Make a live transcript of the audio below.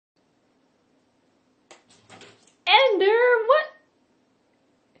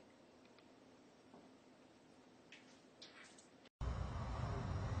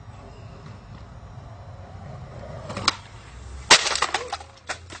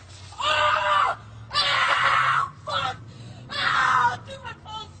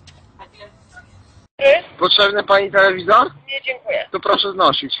Potrzebny pani telewizor? Nie, dziękuję. To proszę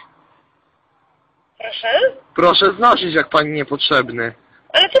znosić. Proszę? Proszę znosić, jak pani niepotrzebny.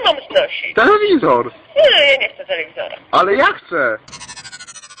 Ale co mam znosić? Telewizor. Nie, ja nie chcę telewizora. Ale ja chcę.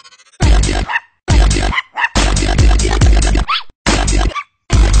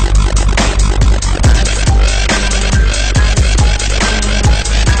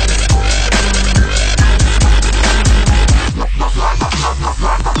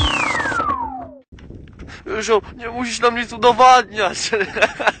 Rysiu, nie musisz nam nic udowadniać.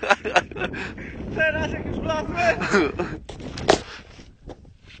 Teraz jak już wlazłem.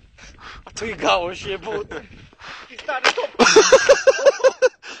 A to i gało się, bo... I stary to...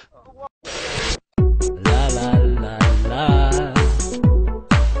 La la la la.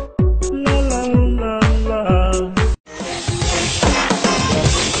 La la la la.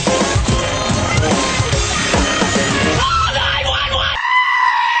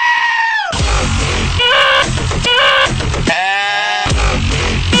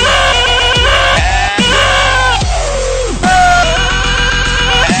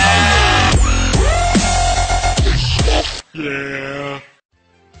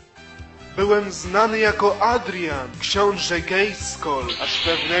 Byłem znany jako Adrian, książę Gejskol, aż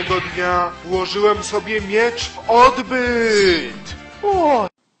pewnego dnia włożyłem sobie miecz w odbyt. O!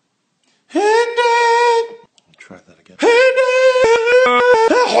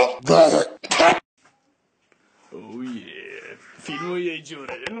 Oh yeah. Filmuję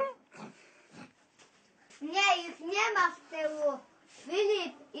dziury. Nie, ich nie ma z tyłu.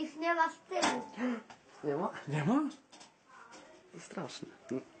 Filip, ich nie ma z tyłu. Nie ma? Nie ma? To straszne.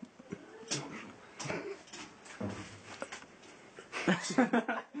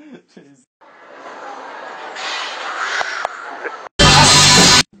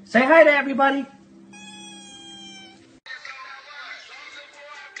 Say hi to everybody.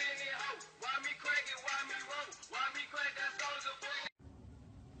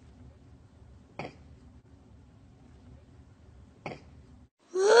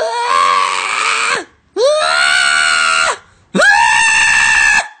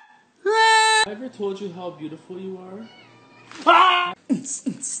 I ever told you how beautiful you are?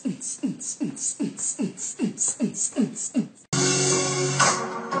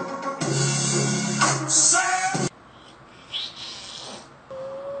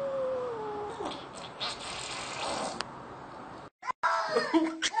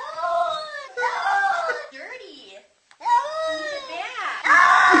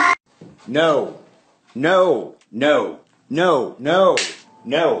 No, no, no, no, no,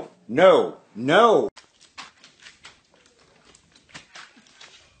 no, no, no.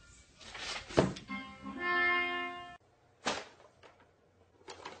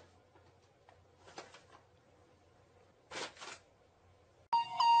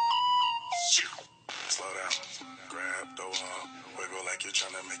 Slow down, grab, throw up, wiggle like you're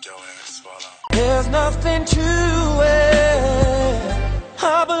trying to make your ass fall out. There's nothing to it.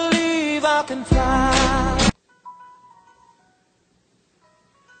 I believe I can fly.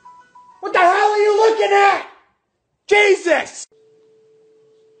 What the hell are you looking at? Jesus!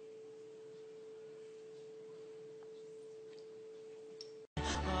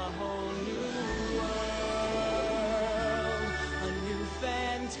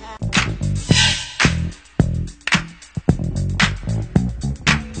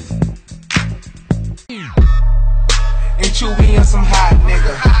 And you be on some hot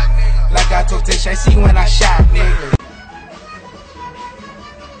nigga. Like I told Tish, I see when I shot nigga.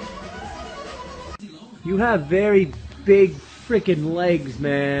 You have very big freaking legs,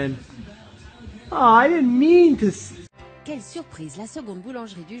 man. Oh, I didn't mean to... Quelle surprise la seconde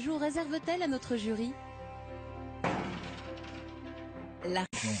boulangerie du jour réserve-t-elle à notre jury? La...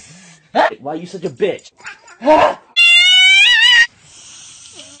 Why are you such a bitch?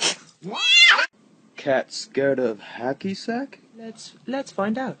 Cat scared of hacky sack? Let's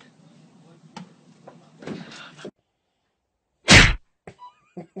find out.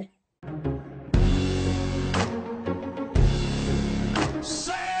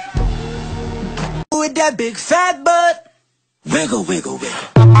 With that big fat butt. Wiggle, wiggle, wiggle.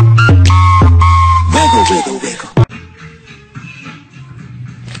 Wiggle, wiggle, wiggle.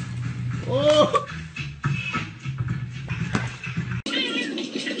 Oh.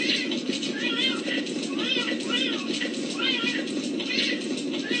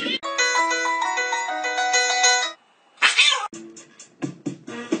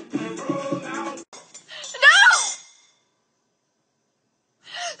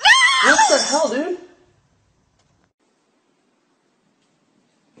 What the hell, dude?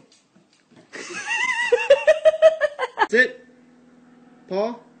 Sit.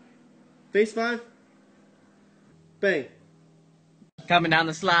 Paul. Face 5. Bang. Coming down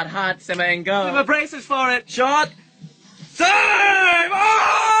the slide hot, simmer and go. With my braces for it. Short. Save!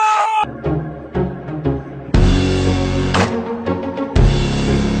 Oh!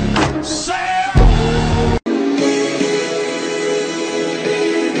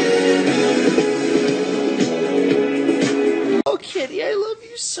 Oh, Kitty, I love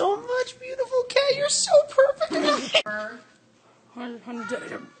you so much, beautiful cat. You're so perfect.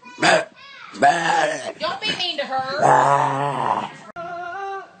 Don't be mean to her.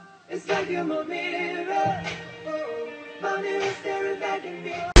 It's like I'm a mirror. My mirror staring back at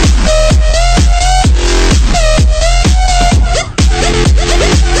me.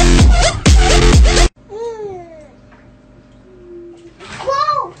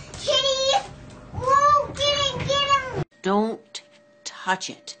 Whoa, kitty! Whoa, get him! Don't touch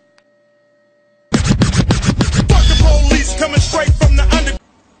it. Fuck the police coming straight from the under.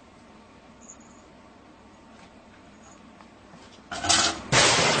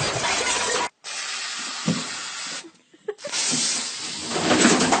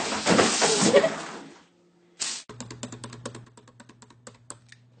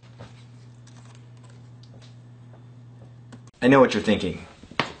 I know what you're thinking.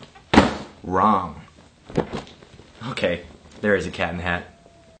 Wrong. Okay, there is a cat in the hat.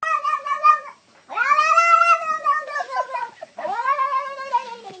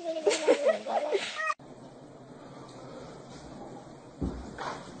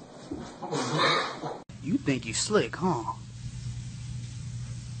 You think you slick, huh?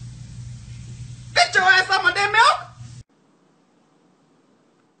 Get your ass on my damn milk!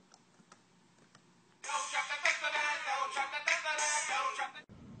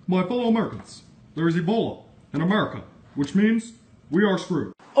 My fellow Americans, there is Ebola in America, which means we are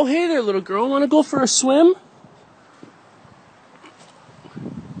screwed. Oh, hey there, little girl. Want to go for a swim?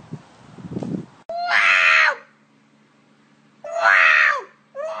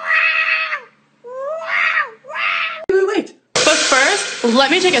 Wait. But first,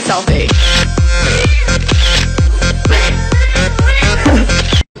 let me take a selfie.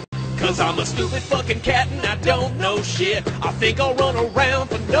 Cause I'm a stupid fucking cat and I don't know shit. I think I'll run around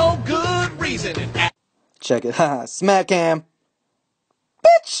for no good reason and act. Check it, haha, smack cam.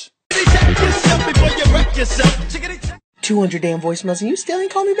 Bitch! 200 damn voicemails and you still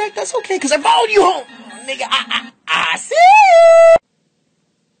ain't call me back? That's okay, cause I followed you home. Nigga, I see.